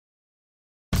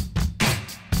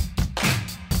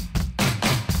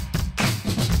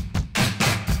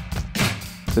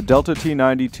The Delta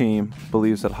T90 team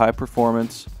believes that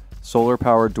high-performance,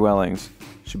 solar-powered dwellings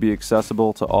should be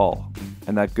accessible to all,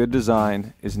 and that good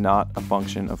design is not a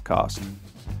function of cost.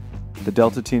 The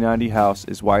Delta T90 house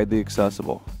is widely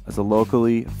accessible as a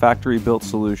locally factory-built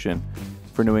solution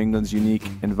for New England's unique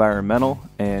environmental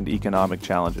and economic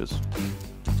challenges.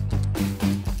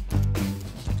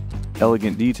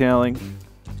 Elegant detailing,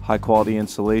 high-quality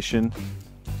insulation,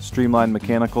 streamlined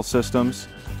mechanical systems,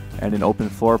 and an open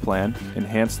floor plan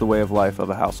enhance the way of life of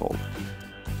a household.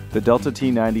 The Delta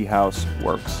T90 house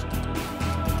works.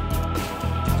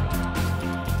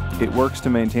 It works to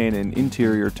maintain an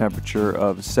interior temperature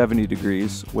of 70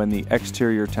 degrees when the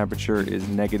exterior temperature is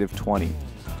 -20,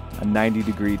 a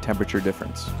 90-degree temperature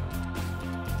difference.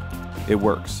 It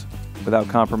works without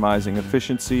compromising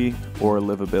efficiency or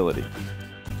livability.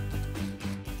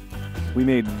 We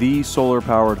made the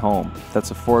solar-powered home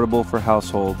that's affordable for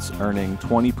households earning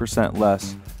 20%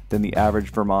 less than the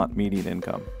average Vermont median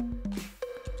income.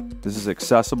 This is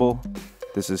accessible,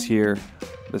 this is here,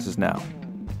 this is now.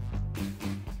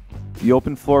 The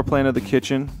open floor plan of the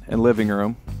kitchen and living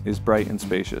room is bright and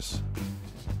spacious.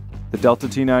 The Delta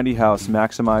T90 house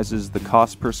maximizes the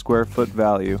cost per square foot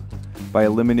value by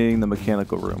eliminating the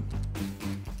mechanical room.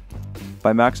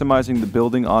 By maximizing the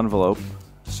building envelope,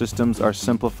 systems are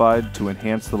simplified to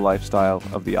enhance the lifestyle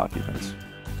of the occupants.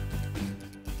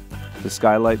 The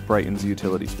skylight brightens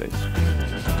utility space.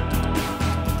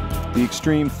 The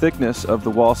extreme thickness of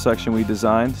the wall section we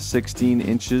designed, 16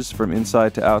 inches from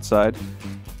inside to outside,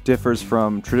 differs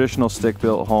from traditional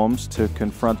stick-built homes to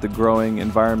confront the growing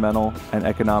environmental and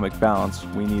economic balance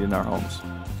we need in our homes.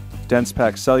 Dense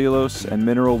packed cellulose and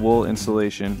mineral wool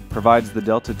insulation provides the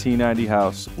Delta T90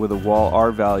 house with a wall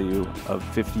R value of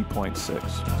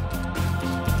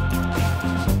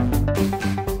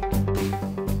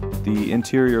 50.6. The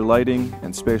interior lighting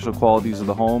and spatial qualities of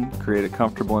the home create a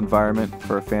comfortable environment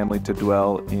for a family to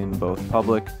dwell in both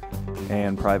public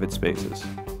and private spaces.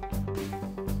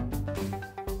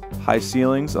 High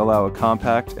ceilings allow a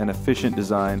compact and efficient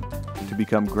design to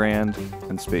become grand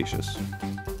and spacious.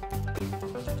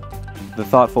 The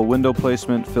thoughtful window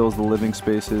placement fills the living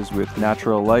spaces with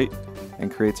natural light and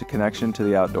creates a connection to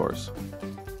the outdoors.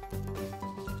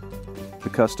 The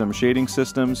custom shading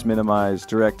systems minimize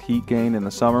direct heat gain in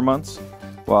the summer months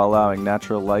while allowing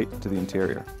natural light to the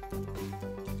interior.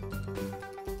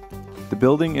 The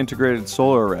building integrated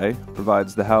solar array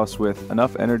provides the house with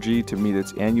enough energy to meet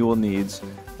its annual needs,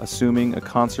 assuming a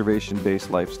conservation-based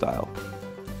lifestyle.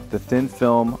 The thin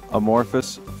film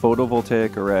amorphous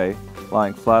photovoltaic array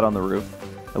lying flat on the roof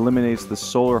eliminates the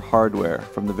solar hardware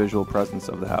from the visual presence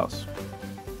of the house.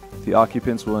 The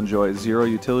occupants will enjoy zero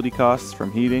utility costs from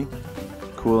heating,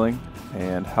 cooling,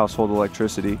 and household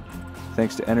electricity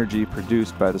thanks to energy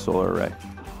produced by the solar array.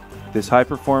 This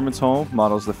high-performance home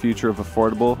models the future of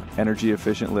affordable,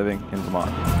 energy-efficient living in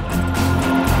Vermont.